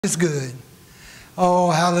Is good. Oh,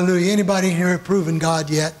 hallelujah. Anybody here proven God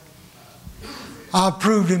yet? I've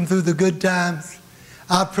proved Him through the good times.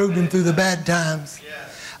 I've proved Him through the bad times.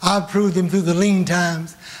 I've proved Him through the lean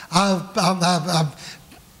times. I've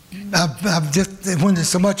just, when there's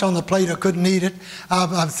so much on the plate I couldn't eat it,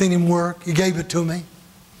 I've seen Him work. He gave it to me.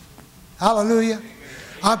 Hallelujah.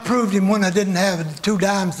 I proved Him when I didn't have 2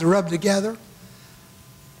 dimes to rub together.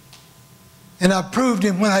 And I proved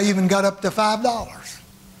Him when I even got up to $5.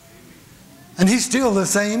 And He's still the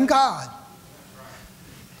same God.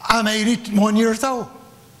 I'm 81 years old.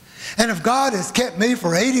 And if God has kept me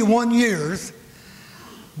for 81 years,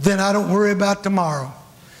 then I don't worry about tomorrow.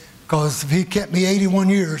 Because if He kept me 81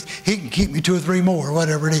 years, He can keep me 2 or 3 more,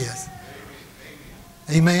 whatever it is.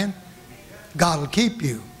 Amen? God will keep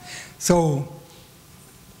you. So,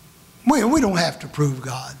 we don't have to prove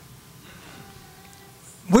God.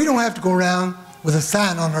 We don't have to go around with a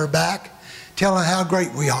sign on our back telling how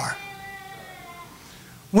great we are.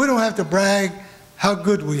 We don't have to brag how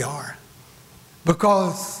good we are,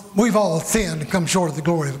 because we've all sinned and come short of the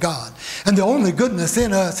glory of God. And the only goodness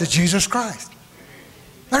in us is Jesus Christ.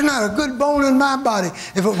 There's not a good bone in my body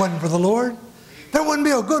if it wasn't for the Lord. There wouldn't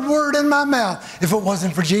be a good word in my mouth if it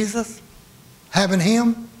wasn't for Jesus. Having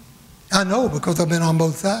Him, I know because I've been on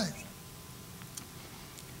both sides.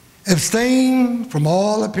 Abstain from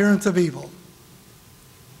all appearance of evil.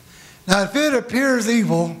 Now, if it appears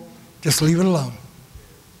evil, just leave it alone.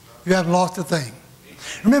 You haven't lost a thing.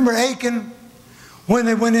 Remember Achan, when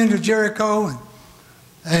they went into Jericho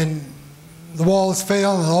and the walls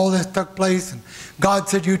fell and all this took place, and God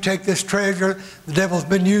said, you take this treasure the devil's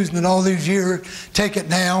been using it all these years, take it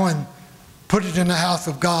now and put it in the house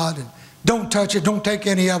of God, and don't touch it, don't take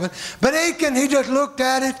any of it. But Achan, he just looked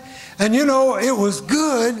at it, and you know, it was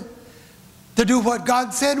good to do what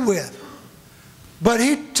God said with. But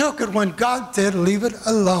he took it when God said, leave it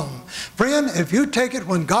alone. Friend, if you take it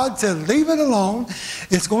when God said, leave it alone,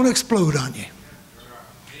 it's going to explode on you.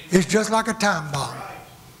 It's just like a time bomb.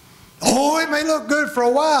 Oh, it may look good for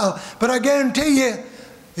a while, but I guarantee you,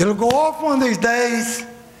 it'll go off one of these days.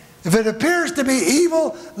 If it appears to be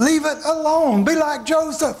evil, leave it alone. Be like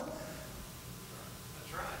Joseph.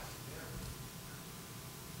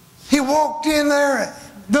 He walked in there,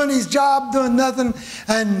 doing his job, doing nothing,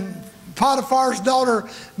 and Potiphar's daughter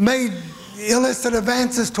made illicit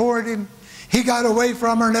advances toward him. He got away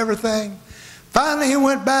from her and everything. Finally, he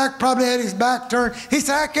went back, probably had his back turned. He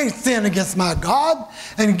said, I can't sin against my God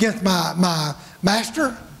and against my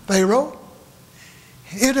master, Pharaoh.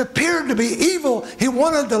 It appeared to be evil. He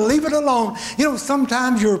wanted to leave it alone. You know,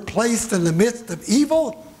 sometimes you're placed in the midst of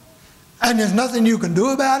evil and there's nothing you can do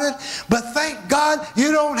about it. But thank God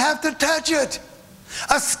you don't have to touch it.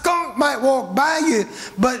 A skunk might walk by you,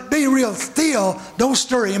 but be real still. Don't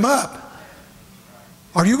stir him up,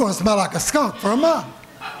 or you're going to smell like a skunk for a month.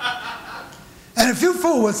 And if you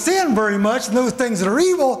fool with sin very much and those things that are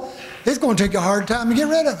evil, it's going to take you a hard time to get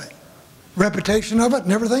rid of it. Reputation of it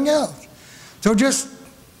and everything else. So just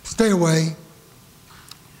stay away.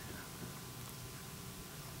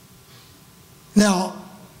 Now,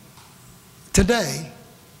 today,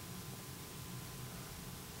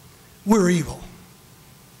 we're evil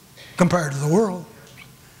compared to the world.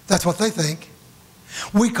 That's what they think.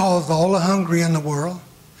 We cause all the hungry in the world.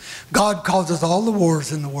 God causes all the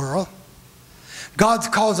wars in the world. God's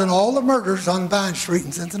causing all the murders on Vine Street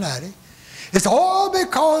in Cincinnati. It's all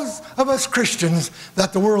because of us Christians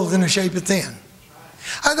that the world's in the shape it's in.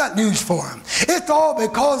 I got news for them. It's all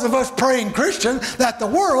because of us praying Christians that the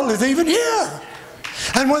world is even here.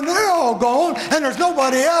 And when they're all gone and there's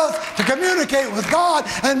nobody else to communicate with God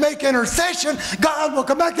and make intercession, God will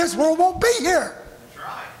come back. This world won't be here. That's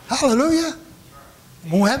right. Hallelujah.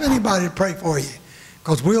 Won't have anybody to pray for you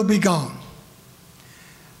because we'll be gone.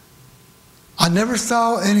 I never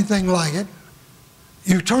saw anything like it.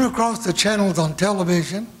 You turn across the channels on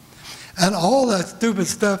television and all that stupid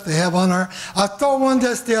stuff they have on there. I saw one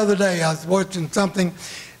just the other day. I was watching something.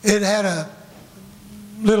 It had a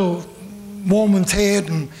little woman's head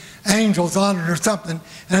and angels on it or something,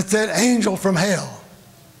 and it said angel from hell.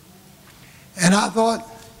 And I thought,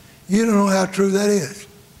 you don't know how true that is.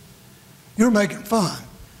 You're making fun,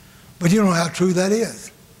 but you don't know how true that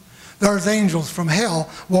is. There's angels from hell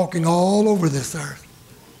walking all over this earth.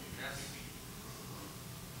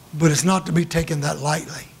 But it's not to be taken that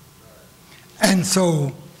lightly. And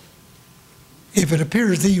so, if it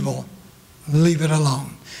appears evil, leave it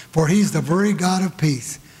alone. For He's the very God of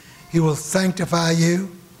peace. He will sanctify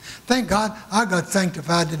you. Thank God I got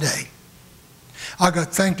sanctified today. I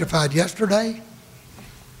got sanctified yesterday.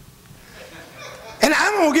 And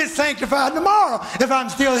I'm going to get sanctified tomorrow. If I'm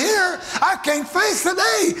still here, I can't face the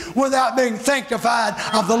day without being sanctified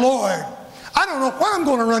of the Lord. I don't know what I'm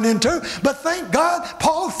going to run into, but thank God,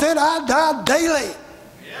 Paul said I die daily.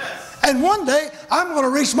 Yes. And one day, I'm going to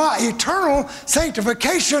reach my eternal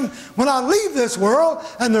sanctification when I leave this world,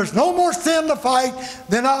 and there's no more sin to fight,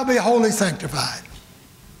 then I'll be wholly sanctified.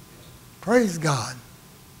 Praise God.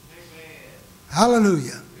 Amen.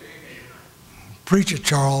 Hallelujah. Amen. Preach it,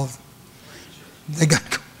 Charles. They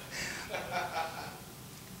got.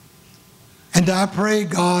 And I pray,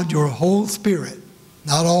 God, your whole spirit,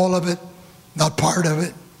 not all of it, not part of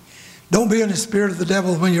it. Don't be in the spirit of the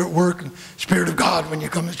devil when you're at work, and spirit of God when you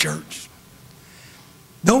come to church.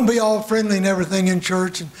 Don't be all friendly and everything in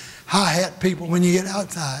church and high-hat people when you get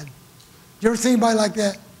outside. You ever see anybody like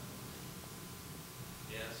that?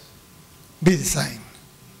 Yes. Be the same.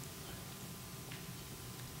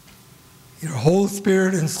 Your whole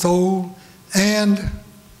spirit and soul and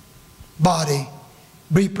body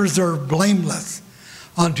be preserved blameless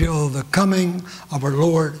until the coming of our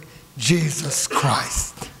Lord Jesus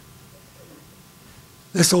Christ.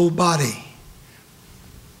 This old body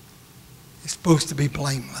is supposed to be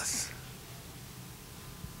blameless.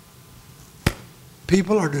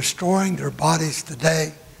 People are destroying their bodies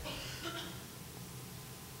today.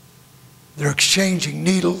 They're exchanging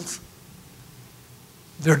needles.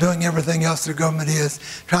 They're doing everything else the government is,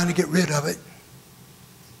 trying to get rid of it.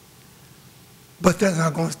 But they're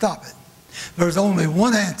not going to stop it. There's only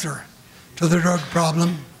one answer to the drug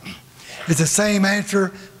problem. It's the same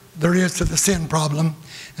answer there is to the sin problem,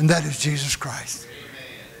 and that is Jesus Christ.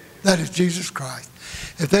 That is Jesus Christ.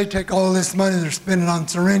 If they take all this money they're spending on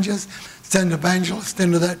syringes, send evangelists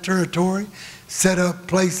into that territory, set up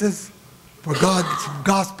places for God's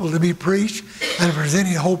gospel to be preached, and if there's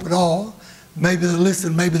any hope at all, maybe they'll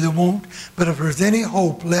listen, maybe they won't, but if there's any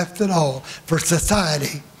hope left at all for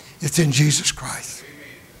society, it's in Jesus Christ.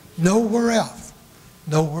 Nowhere else.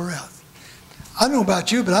 Nowhere else. I don't know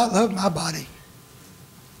about you, but I love my body.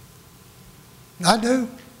 I do.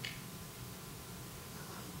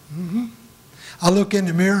 I look in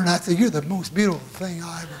the mirror and I say, you're the most beautiful thing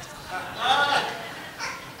I ever saw.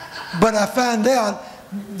 But I find out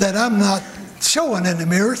that I'm not showing in the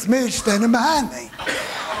mirror. It's me standing behind me.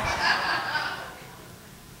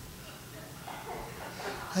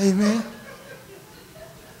 Amen.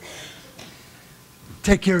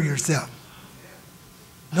 Take care of yourself.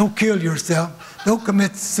 Don't kill yourself. Don't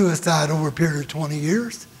commit suicide over a period of 20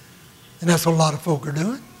 years. And that's what a lot of folk are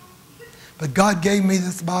doing. But God gave me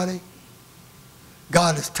this body.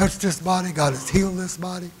 God has touched this body. God has healed this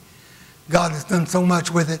body. God has done so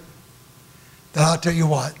much with it that I'll tell you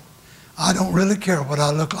what, I don't really care what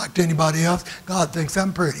I look like to anybody else. God thinks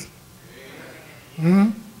I'm pretty.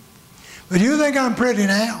 But you think I'm pretty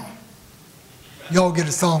now? Y'all get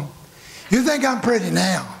a song. You think I'm pretty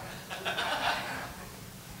now?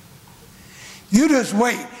 You just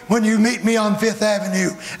wait when you meet me on Fifth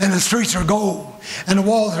Avenue and the streets are gold and the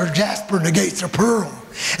walls are jasper and the gates are pearl.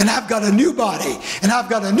 And I've got a new body and I've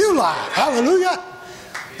got a new life. Hallelujah.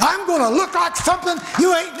 I'm going to look like something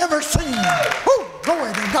you ain't never seen. Woo,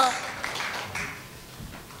 glory to God.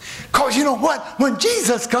 Because you know what? When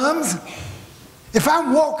Jesus comes, if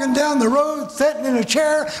I'm walking down the road, sitting in a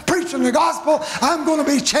chair, preaching the gospel, I'm going to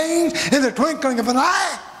be changed in the twinkling of an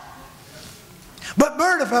eye. But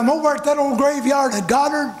Bert, if I'm over at that old graveyard at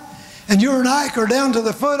Goddard, and you and Ike are down to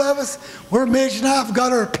the foot of us, where Midge and I have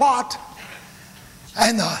got our plot,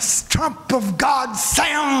 and the trump of God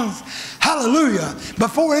sounds, hallelujah,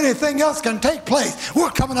 before anything else can take place, we're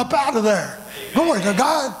coming up out of there. Glory to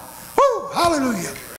God. Woo, hallelujah.